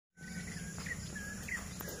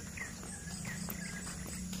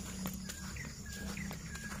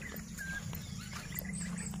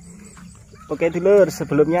Oke dulur,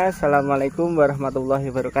 sebelumnya assalamualaikum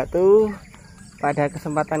warahmatullahi wabarakatuh. Pada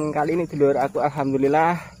kesempatan kali ini dulur, aku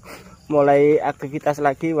alhamdulillah mulai aktivitas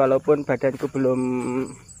lagi, walaupun badanku belum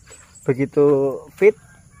begitu fit,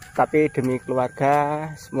 tapi demi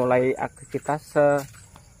keluarga mulai aktivitas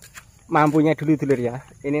semampunya dulu dulur ya.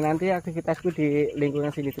 Ini nanti aktivitasku di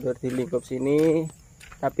lingkungan sini dulur, di lingkup sini,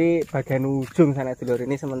 tapi bagian ujung sana dulur.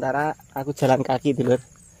 Ini sementara aku jalan kaki dulur,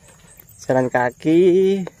 jalan kaki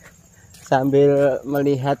sambil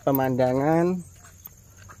melihat pemandangan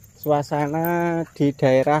suasana di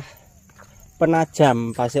daerah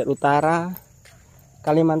Penajam, Pasir Utara,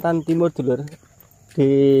 Kalimantan Timur dulur,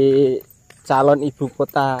 di calon ibu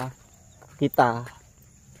kota kita.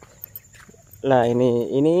 Nah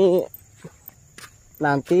ini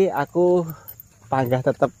nanti aku panggah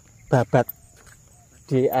tetap babat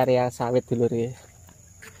di area sawit dulur ya.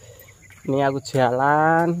 Ini aku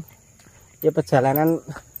jalan ya, perjalanan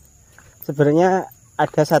sebenarnya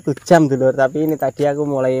ada 1 jam dulur, tapi ini tadi aku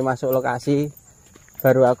mulai masuk lokasi,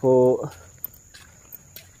 baru aku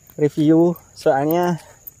review, soalnya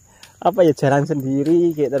apa ya, jalan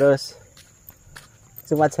sendiri kayak, terus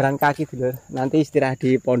cuma jalan kaki dulur. Nanti istirahat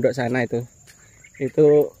di pondok sana, itu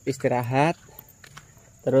istirahat,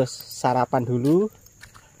 terus sarapan dulu,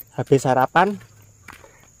 habis sarapan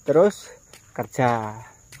terus kerja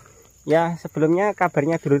ya. Sebelumnya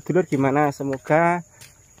kabarnya dulur-dulur gimana? Semoga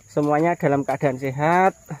semuanya dalam keadaan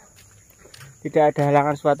sehat, tidak ada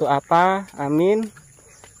halangan suatu apa, amin,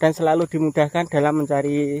 dan selalu dimudahkan dalam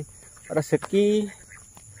mencari rezeki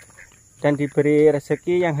dan diberi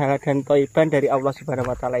rezeki yang halal dan thayyiban dari Allah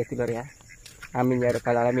Subhanahu wa taala itu dulur ya. Amin ya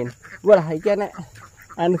rabbal alamin. Walah iki enak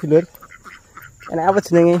anu dulur. Enak apa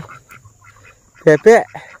jenenge? Bebek.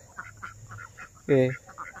 Oke.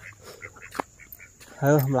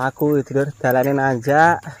 Melaku dulur, dalane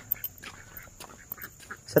nanjak.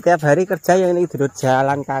 Setiap hari kerja yang ini dulur,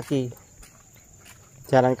 jalan kaki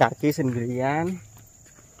sendirian.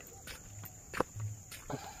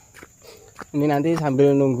 Ini nanti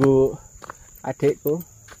sambil nunggu adikku,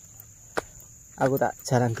 aku tak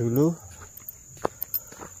jalan dulu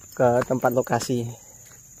ke tempat lokasi.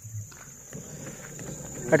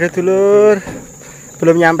 Ada dulur,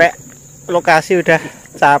 belum nyampe lokasi udah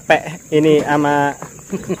capek ini sama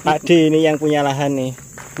Pak D ini yang punya lahan nih.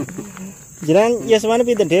 Jenengan ya semana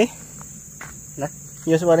pinten deh? Lah,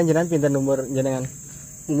 ya semana jenengan pinten umur jenengan?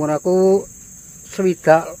 umur aku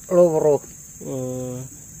 62.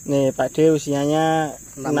 Nih Pak D usianya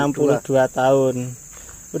 62 tahun.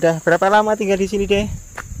 Udah berapa lama tinggal di sini deh?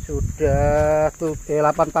 Sudah 8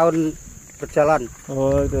 tahun berjalan.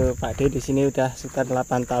 Oh tuh Pak D di sini udah sekitar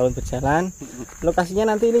 8 tahun berjalan. Lokasinya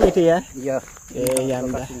nanti ini jadi ya? Iya. Ya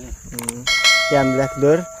alhamdulillah. Ya alhamdulillah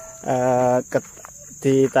dulur,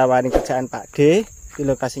 ditawari kerjaan Pak D di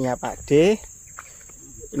lokasinya Pak D.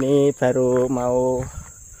 Ini baru mau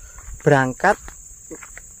berangkat.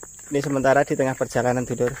 Ini sementara di tengah perjalanan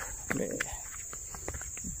dulur.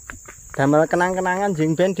 Damel kenang-kenangan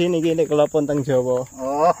jeng ben di niki nek kula pun teng Jawa.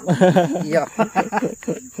 Oh. Iya.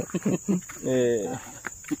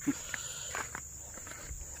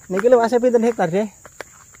 Niki luasnya pinten hektar deh?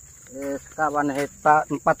 Sekawan hektar,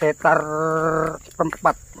 4 hektar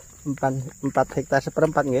seperempat. 4 hektar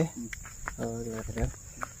seperempat nggih. Oh iya.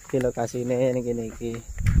 Di lokasi ini niki.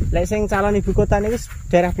 Lek sing calon ibu kota niki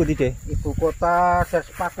daerah pundi deh? Ibu kota daerah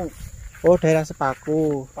Sepaku. Oh daerah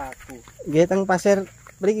Sepaku. Nggih teng Pasir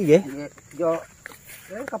mriki nggih? Yo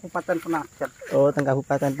Kabupaten Penajam. Oh teng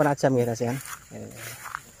Kabupaten Penajam nggih Kasihan.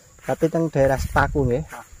 Tapi teng daerah Sepaku nggih.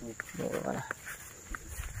 Oh,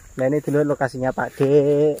 nah ini dulu lokasinya Pak D,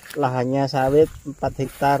 lahannya sawit 4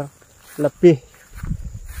 hektar lebih.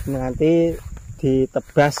 Nanti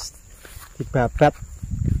ditebas, dibabat,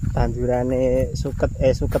 tandurane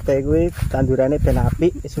sukete kuwi tandurane ben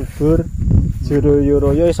apik, subur,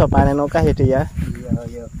 juru-yuroyo iso panen akeh ya, Dik ya.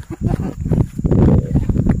 Iya.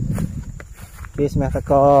 Wis meh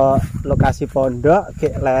teko lokasi pondok,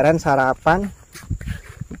 gek leren sarapan.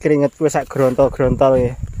 Keringetku sak grontol-grontol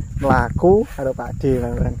ya. Melaku karo Pak D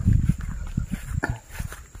kan.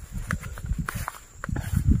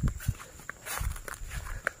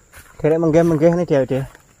 Derek menggeh-menggeh nih dia.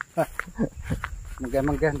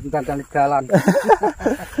 Menggeh-menggeh tentang jalan.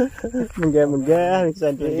 Menggeh-menggeh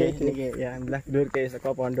niki ya alhamdulillah dulur ke saka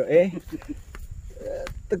pondoke.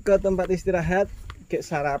 Teko tempat istirahat, gek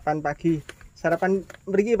sarapan pagi. Sarapan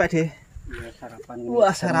mriki Pak D. Iya, sarapan.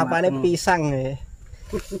 Wah, sarapannya pisang ya.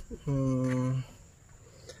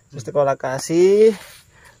 Terus teko lokasi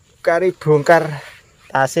kari bongkar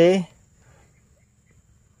tase,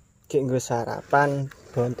 gek nggo sarapan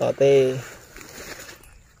bontote.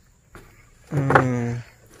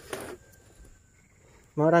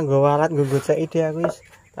 Mau ora nggo walat nggo gocek ide aku wis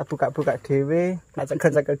tak buka-buka dhewe, tak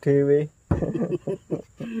cekel-cekel dhewe.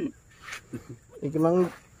 Iki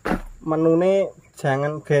mang menune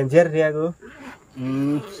jangan genjer dia aku.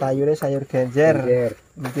 Sayurnya sayur genjer.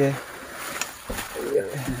 Nggih.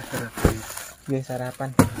 Nggih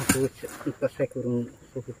sarapan. Aku saya kurang.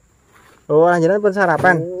 Oh, lanjutan pun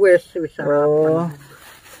sarapan. Wis sarapan. Oh.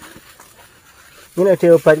 Ini ada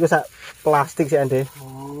obatku sak plastik sih Ande.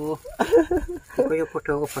 Oh. Kaya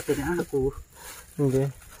padha obatnya aku.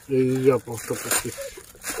 Nggih. Iya padha persis.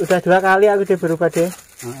 Udah 2 kali aku dia berobat deh.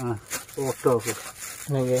 Heeh. Padha aku.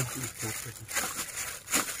 Nggih.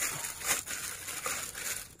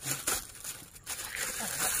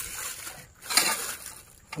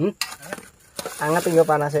 Anget tinggal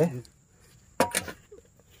panas ya.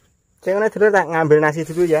 Jangan dulu tak ngambil nasi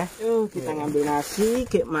dulu ya. Yuk kita ngambil nasi,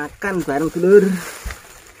 kayak makan bareng dulur.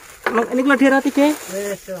 Ini kalau dia roti deh.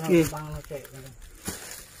 Wes, cek.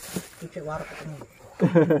 Cek warung ketemu.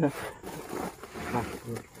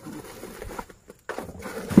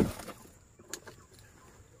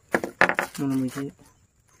 Mana misi?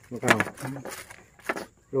 Makan.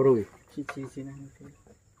 Loro iki. Cici nang.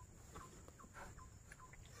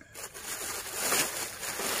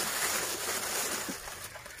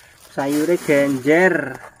 Sayurnya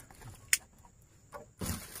genjer.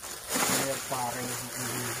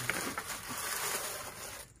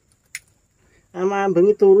 Ama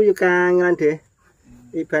bengi turu yo kangenan deh.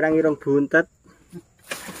 Ibarang irung buntet.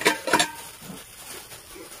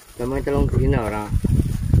 Sama telung dina ora.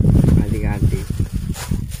 Ganti-ganti.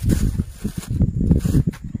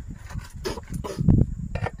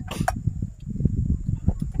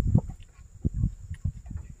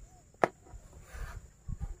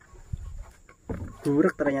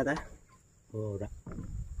 Burek ternyata. Oh, ora.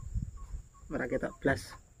 Ora ketok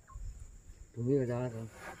blas. Bumi ora ora.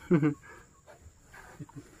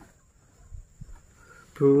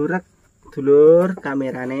 Burek dulur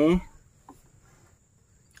kamerane.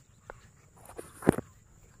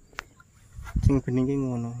 Sing bening ki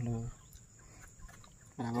ngono lho.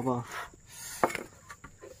 Ora apa-apa.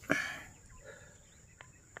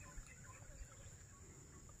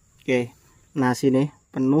 Oke, nasi nih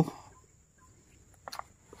penuh.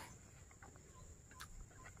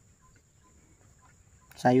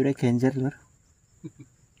 Sayurnya genjer lur.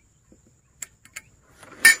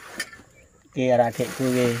 Oke, adikku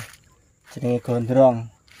iki jenenge gondrong.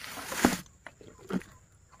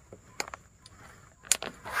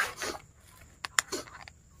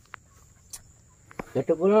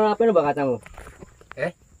 Dedek kulo apa lho Mbak katamu?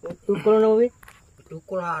 Tukul nopo wi?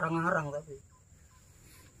 Tukul arang-arang tapi.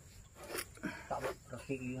 Tak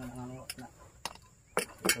resiki ngono nak.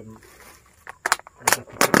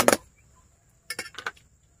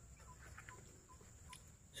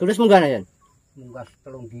 Sulis munggah ya? Munggah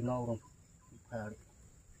 3 dina urung bali.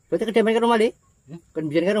 Berarti kedemen ke rumah li? Kan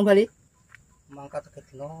biyen ke rumah bali? Mangkat ke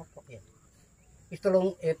dina apa ya? Wis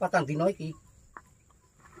 4 dina iki.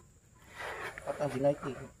 4 dina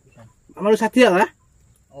iki. Amalu sadya lah.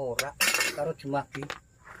 Ora, karo jemagi.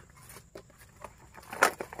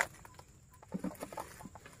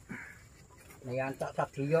 Nyantak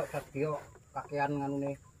sadya kakean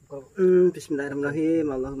nganune.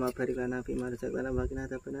 Bismillahirrahmanirrahim. Allahumma barik lana fi ma razaqtana wa qina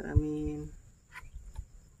adzabannar. Amin.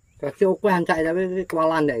 Dadi opo ancak tapi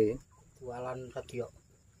kewalan ndak iki? Kewalan sadya.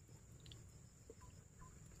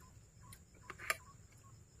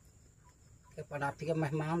 Kepanati ke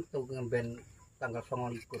meh mantu ngemben tanggal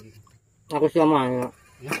 29 iki. Aku sama ya.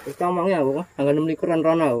 Wis ngomong ya aku, tanggal 26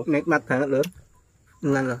 rono. Nikmat banget lur.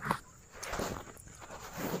 Nang lho.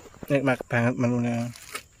 Nikmat banget menune.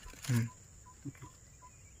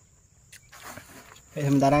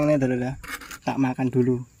 Sementara ini dulu ya, tak makan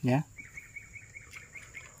dulu ya.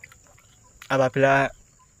 Apabila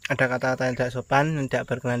ada kata-kata yang tidak sopan, tidak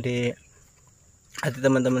berkenan di hati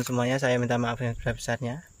teman-teman semuanya, saya minta maaf yang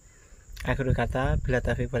sebesar-besarnya. Akhir kata, bila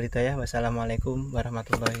taufiq wal hidayah. Wassalamualaikum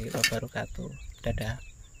warahmatullahi wabarakatuh. Dadah.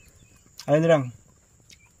 Ayo dong.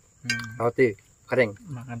 Roti kering.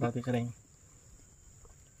 Makan roti kering.